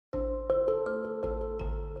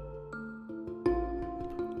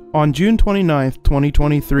On June 29,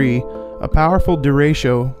 2023, a powerful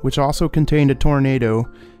derecho, which also contained a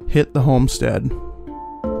tornado, hit the Homestead.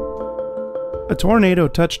 A tornado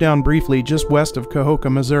touched down briefly just west of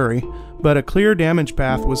Cahokia, Missouri, but a clear damage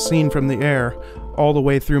path was seen from the air all the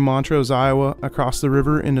way through Montrose, Iowa, across the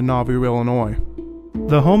river into Nauvoo, Illinois.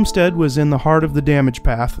 The Homestead was in the heart of the damage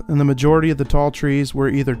path, and the majority of the tall trees were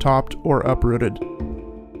either topped or uprooted.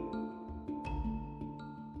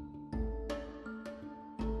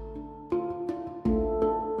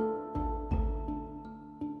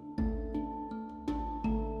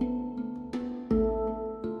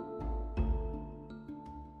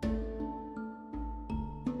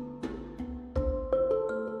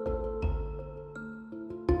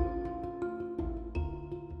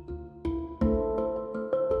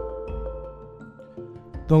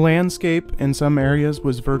 The landscape in some areas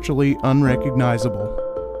was virtually unrecognizable.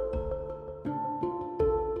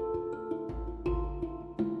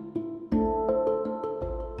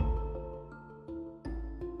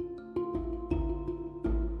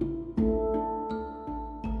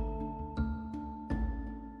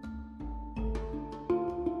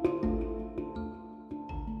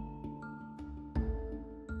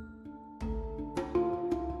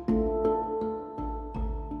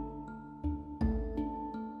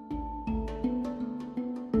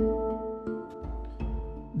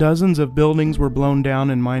 Dozens of buildings were blown down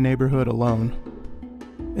in my neighborhood alone.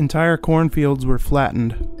 Entire cornfields were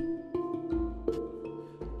flattened.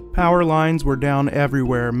 Power lines were down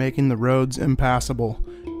everywhere, making the roads impassable,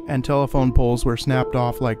 and telephone poles were snapped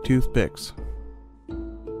off like toothpicks.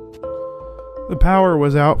 The power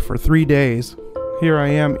was out for 3 days. Here I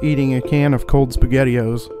am eating a can of cold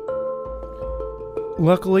SpaghettiOs.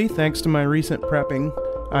 Luckily, thanks to my recent prepping,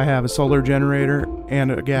 I have a solar generator and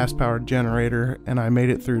a gas-powered generator, and I made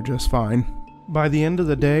it through just fine. By the end of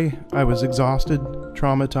the day, I was exhausted,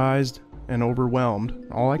 traumatized, and overwhelmed.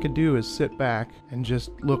 All I could do is sit back and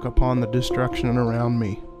just look upon the destruction around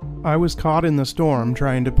me. I was caught in the storm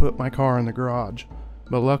trying to put my car in the garage,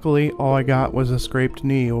 but luckily all I got was a scraped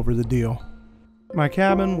knee over the deal. My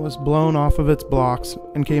cabin was blown off of its blocks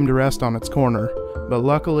and came to rest on its corner, but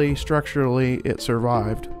luckily, structurally, it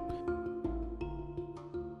survived.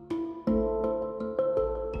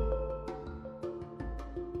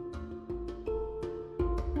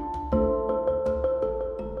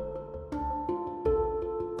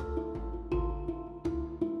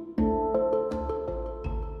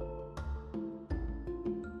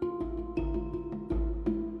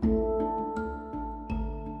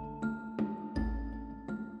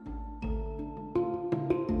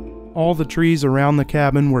 All the trees around the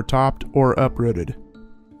cabin were topped or uprooted.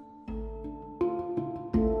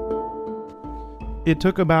 It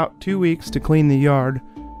took about 2 weeks to clean the yard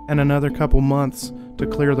and another couple months to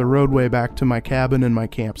clear the roadway back to my cabin and my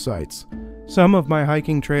campsites. Some of my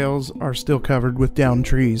hiking trails are still covered with downed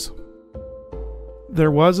trees.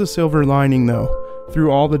 There was a silver lining though.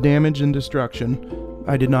 Through all the damage and destruction,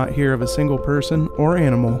 I did not hear of a single person or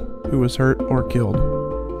animal who was hurt or killed.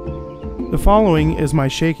 The following is my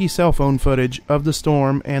shaky cell phone footage of the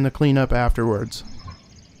storm and the cleanup afterwards.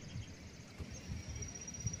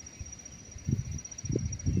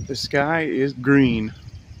 The sky is green.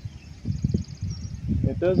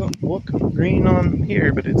 It doesn't look green on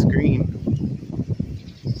here, but it's green.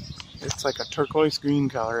 It's like a turquoise green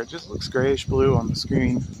color. It just looks grayish blue on the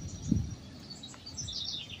screen.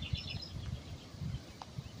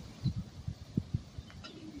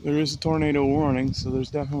 There is a tornado warning, so there's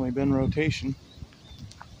definitely been rotation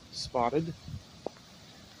spotted.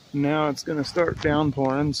 Now it's going to start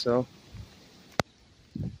downpouring, so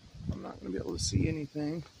I'm not going to be able to see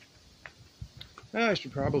anything. I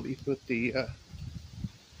should probably put the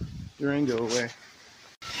Durango away.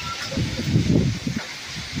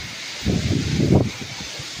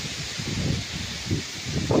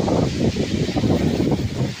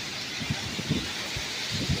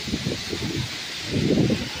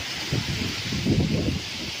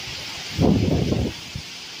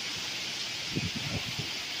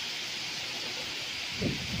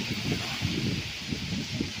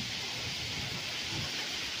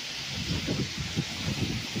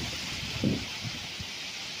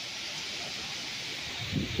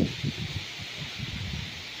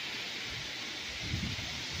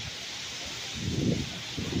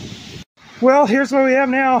 Well, here's what we have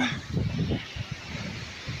now.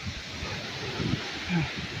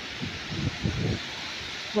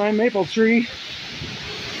 My maple tree.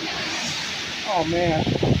 Oh man,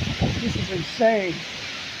 this is insane.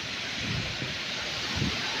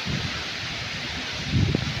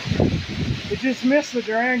 It just missed the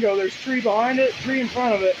Durango. There's tree behind it, tree in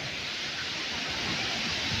front of it.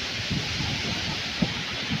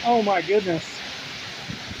 Oh my goodness.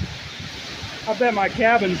 I bet my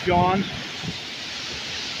cabin's gone.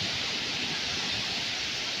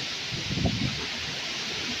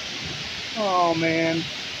 Oh man.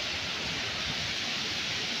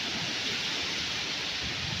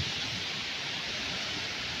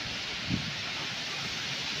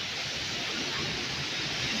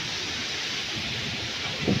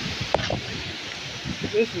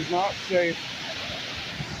 This is not safe.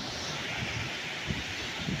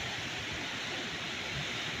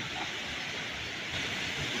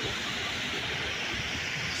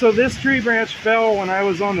 So this tree branch fell when I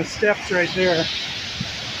was on the steps right there.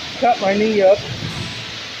 Cut my knee up.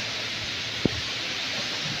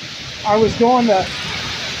 I was going to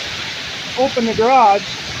open the garage.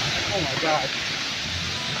 Oh my God.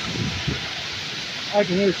 I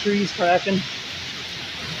can hear trees cracking.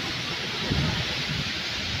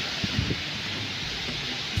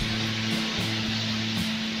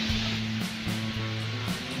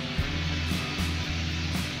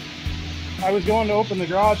 I was going to open the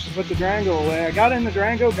garage to put the Durango away. I got in the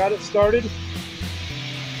Durango, got it started,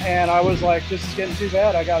 and I was like, this is getting too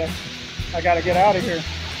bad. I gotta get out of here.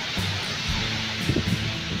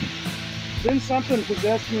 Then something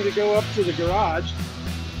possessed me to go up to the garage.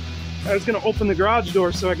 I was gonna open the garage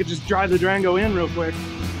door so I could just drive the Durango in real quick.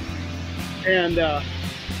 And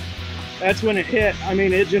that's when it hit. I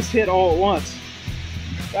mean, it just hit all at once.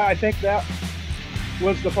 I think that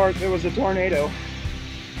was the part that was a tornado.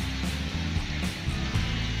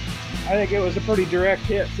 I think it was a pretty direct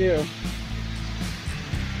hit too.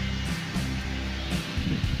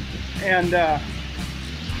 And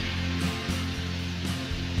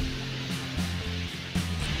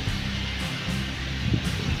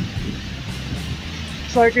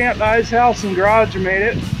it's like Aunt Di's house and garage made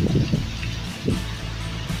it.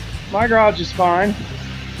 My garage is fine.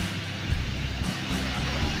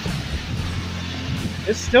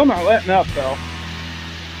 It's still not letting up though.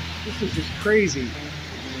 This is just crazy.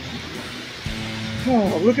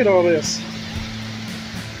 Oh, look at all this.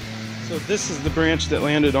 So this is the branch that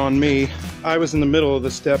landed on me. I was in the middle of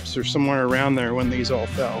the steps or somewhere around there when these all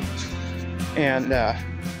fell. And that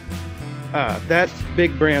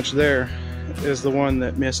big branch there is the one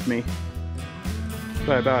that missed me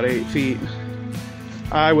by about 8 feet.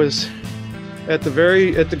 I was at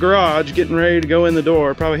the garage getting ready to go in the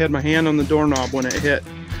door. Probably had my hand on the doorknob when it hit.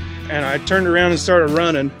 And I turned around and started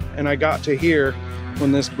running, and I got to here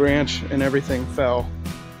when this branch and everything fell.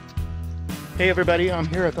 Hey everybody, I'm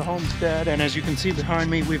here at the homestead, and as you can see behind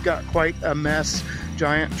me, we've got quite a mess.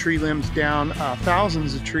 Giant tree limbs down.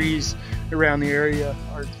 Thousands of trees around the area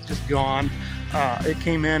are just gone. It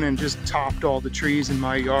came in and just topped all the trees in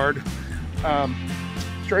my yard.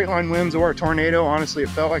 Straight line winds or a tornado. Honestly, it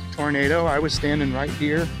felt like a tornado. I was standing right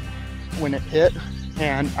here when it hit,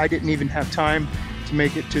 and I didn't even have time to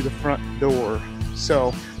make it to the front door.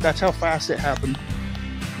 So that's how fast it happened.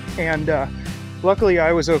 And luckily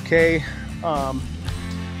I was okay.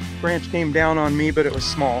 Branch came down on me, but it was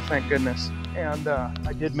small, thank goodness. And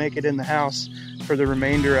I did make it in the house for the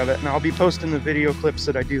remainder of it, and I'll be posting the video clips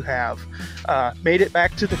that I do have. Made it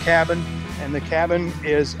back to the cabin, and the cabin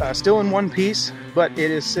is still in one piece, but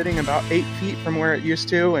it is sitting about 8 feet from where it used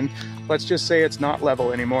to, and let's just say it's not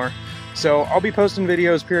level anymore. So I'll be posting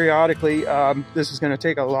videos periodically. This is going to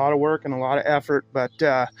take a lot of work and a lot of effort, but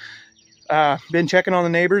been checking on the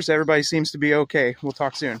neighbors. Everybody seems to be okay. We'll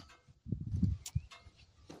talk soon.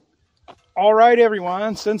 All right,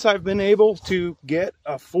 everyone, since I've been able to get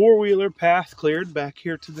a four-wheeler path cleared back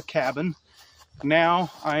here to the cabin, now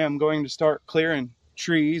I am going to start clearing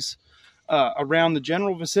trees around the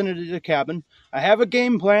general vicinity of the cabin. I have a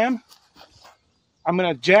game plan. I'm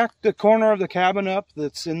going to jack the corner of the cabin up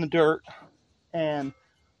that's in the dirt, and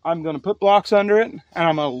I'm going to put blocks under it, and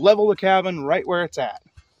I'm going to level the cabin right where it's at.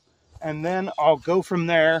 And then I'll go from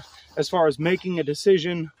there as far as making a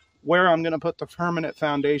decision where I'm going to put the permanent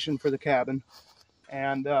foundation for the cabin,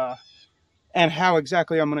 and how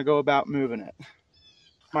exactly I'm going to go about moving it.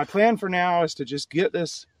 My plan for now is to just get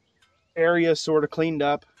this area sort of cleaned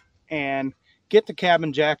up and get the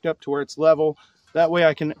cabin jacked up to where it's level. That way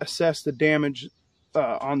I can assess the damage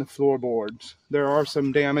on the floorboards. There are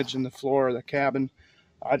some damage in the floor of the cabin.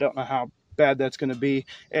 I don't know how bad that's going to be.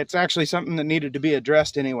 It's actually something that needed to be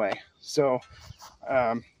addressed anyway. So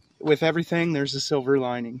with everything, there's a silver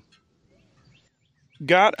lining.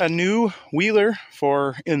 Got a new wheeler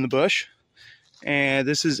for in the bush, and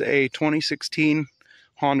this is a 2016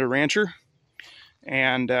 Honda Rancher,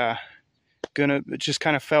 and just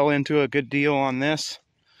kind of fell into a good deal on this,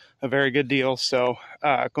 a very good deal. So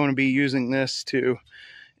going to be using this to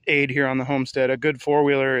aid here on the homestead. A good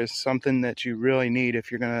four-wheeler is something that you really need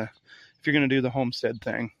if you're gonna do the homestead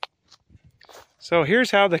thing. So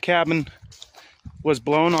here's how the cabin was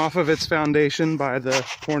blown off of its foundation by the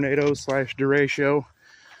tornado slash derecho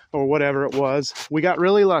or whatever it was. We got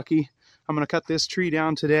really lucky. I'm gonna cut this tree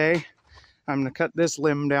down today. I'm gonna cut this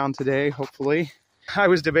limb down today, hopefully. I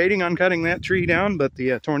was debating on cutting that tree down, but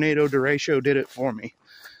the tornado derecho did it for me.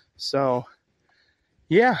 So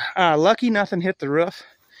yeah, lucky nothing hit the roof.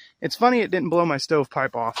 It's funny it didn't blow my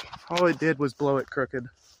stovepipe off. All it did was blow it crooked.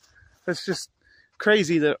 It's just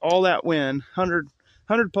crazy that all that wind, 100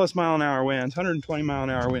 plus mile an hour winds, 120 mile an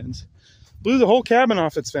hour winds, blew the whole cabin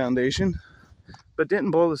off its foundation, but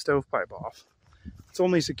didn't blow the stovepipe off. It's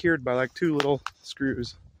only secured by like 2 little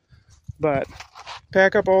screws. But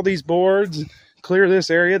pack up all these boards, clear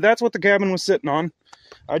this area. That's what the cabin was sitting on.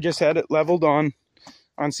 I just had it leveled on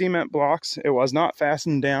cement blocks. It was not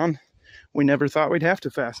fastened down. We never thought we'd have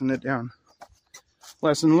to fasten it down.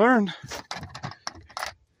 Lesson learned.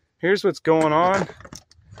 Here's what's going on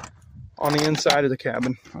the inside of the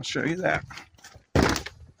cabin. I'll show you that.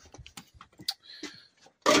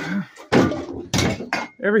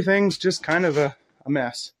 Everything's just kind of a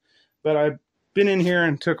mess. But I've been in here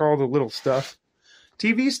and took all the little stuff.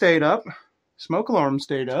 TV stayed up. Smoke alarm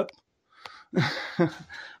stayed up.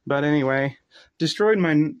 But anyway, destroyed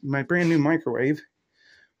my brand new microwave.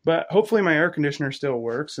 But hopefully my air conditioner still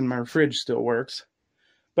works and my fridge still works.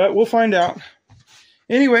 But we'll find out.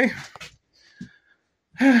 Anyway,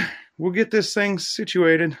 we'll get this thing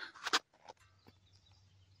situated.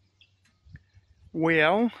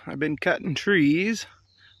 Well, I've been cutting trees.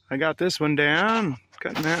 I got this one down,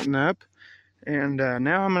 cutting that one up. And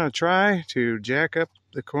now I'm going to try to jack up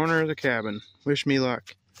the corner of the cabin. Wish me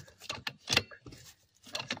luck.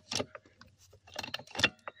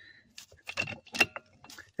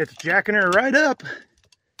 It's jacking her right up.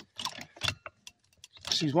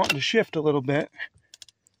 She's wanting to shift a little bit.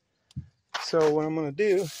 So what I'm going to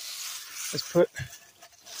do is put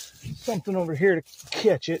something over here to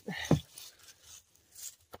catch it.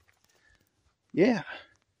 Yeah.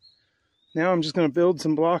 Now I'm just going to build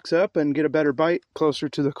some blocks up and get a better bite closer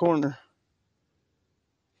to the corner.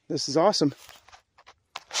 This is awesome.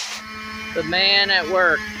 The man at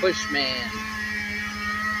work, Bushman.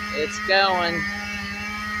 It's going.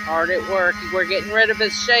 Hard at work. We're getting rid of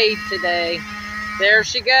his shade today. There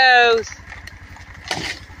she goes.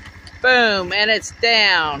 Boom, and it's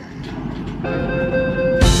down.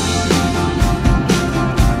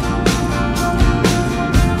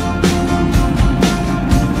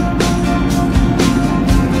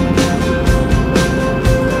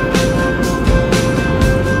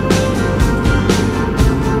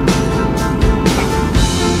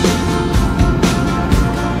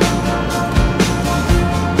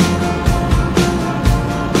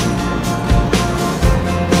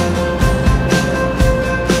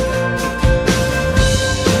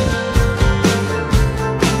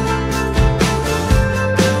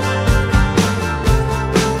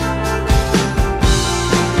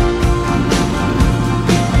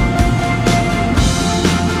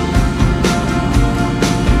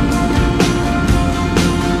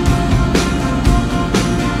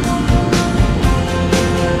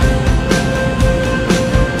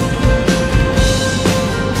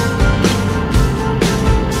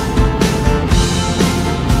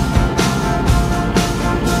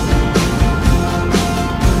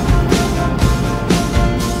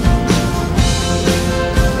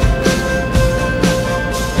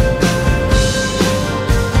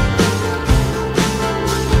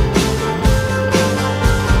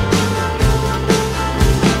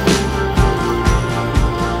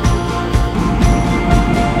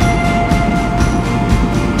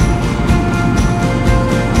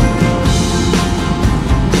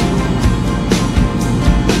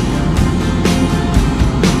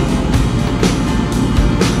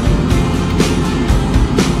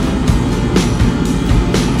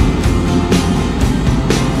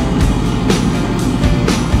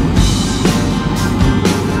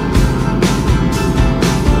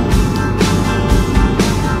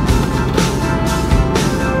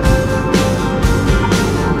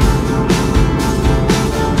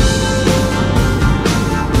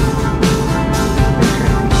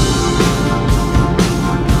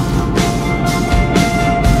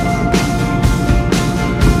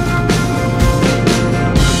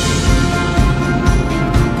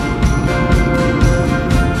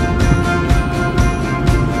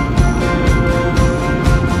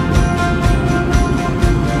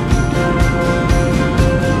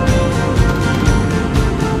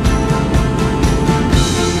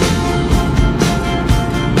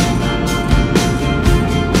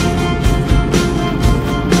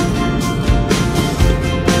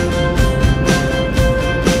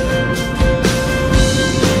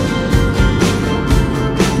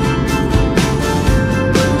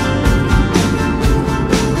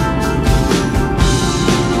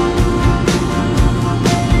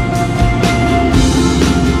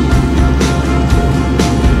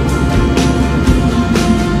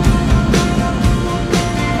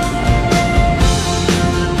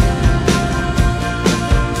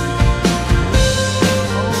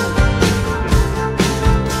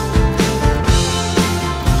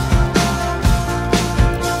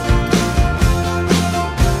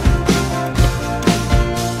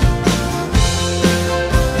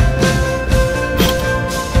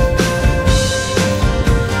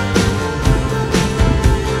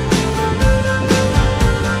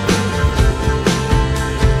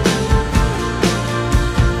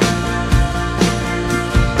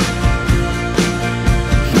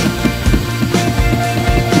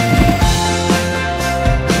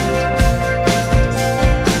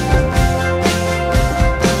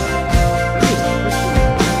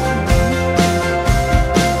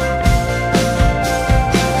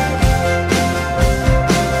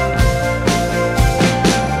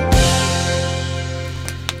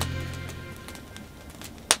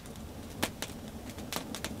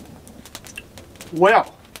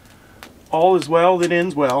 Well, all is well that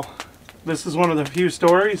ends well. This is one of the few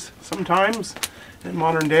stories, sometimes, in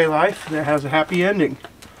modern day life that has a happy ending.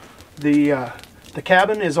 The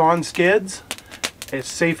cabin is on skids, it's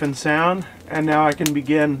safe and sound, and now I can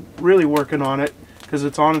begin really working on it because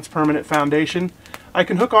it's on its permanent foundation. I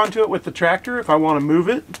can hook onto it with the tractor if I want to move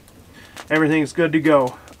it. Everything's good to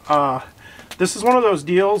go. This is one of those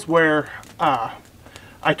deals where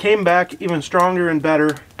I came back even stronger and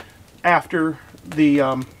better after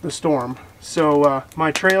the storm. So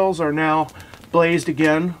my trails are now blazed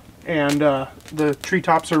again, and the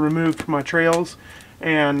treetops are removed from my trails,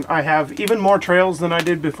 and I have even more trails than I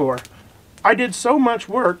did before. I did so much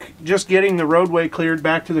work just getting the roadway cleared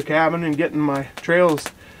back to the cabin and getting my trails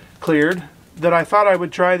cleared that I thought I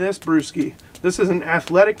would try this brewski. This is an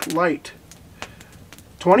Athletic Light.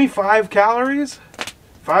 25 calories,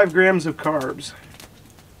 5 grams of carbs.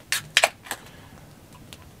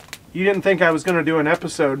 You didn't think I was going to do an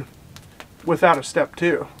episode without a step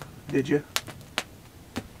 2, did you?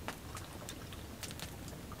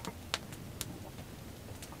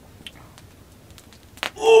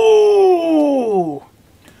 Ooh!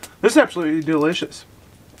 This is absolutely delicious.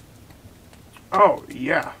 Oh,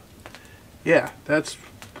 yeah. Yeah, that's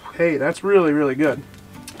really, really good.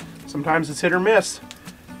 Sometimes it's hit or miss.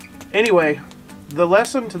 Anyway, the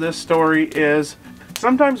lesson to this story is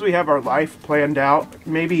sometimes we have our life planned out,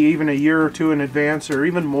 maybe even a year or 2 in advance or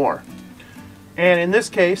even more. And in this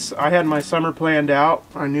case, I had my summer planned out.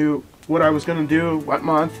 I knew what I was going to do, what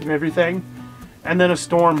month and everything. And then a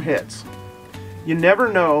storm hits. You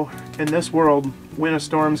never know in this world when a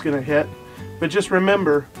storm's going to hit. But just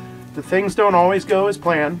remember, the things don't always go as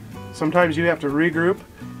planned. Sometimes you have to regroup,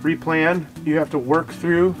 replan. You have to work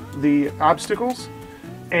through the obstacles.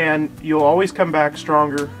 And you'll always come back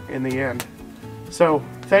stronger in the end. So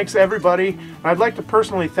thanks everybody. I'd like to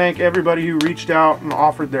personally thank everybody who reached out and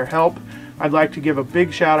offered their help. I'd like to give a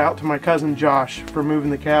big shout out to my cousin Josh for moving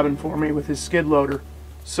the cabin for me with his skid loader.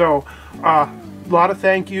 So a lot of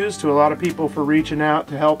thank yous to a lot of people for reaching out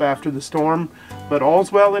to help after the storm. But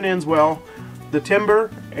all's well that ends well. The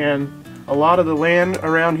timber and a lot of the land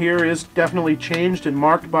around here is definitely changed and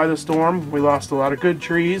marked by the storm. We lost a lot of good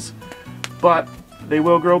trees, but they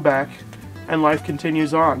will grow back and life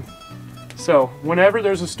continues on. So whenever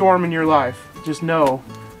there's a storm in your life, just know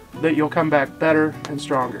that you'll come back better and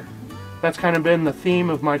stronger. That's kind of been the theme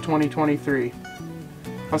of my 2023.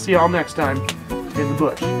 I'll see y'all next time in the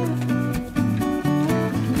bush.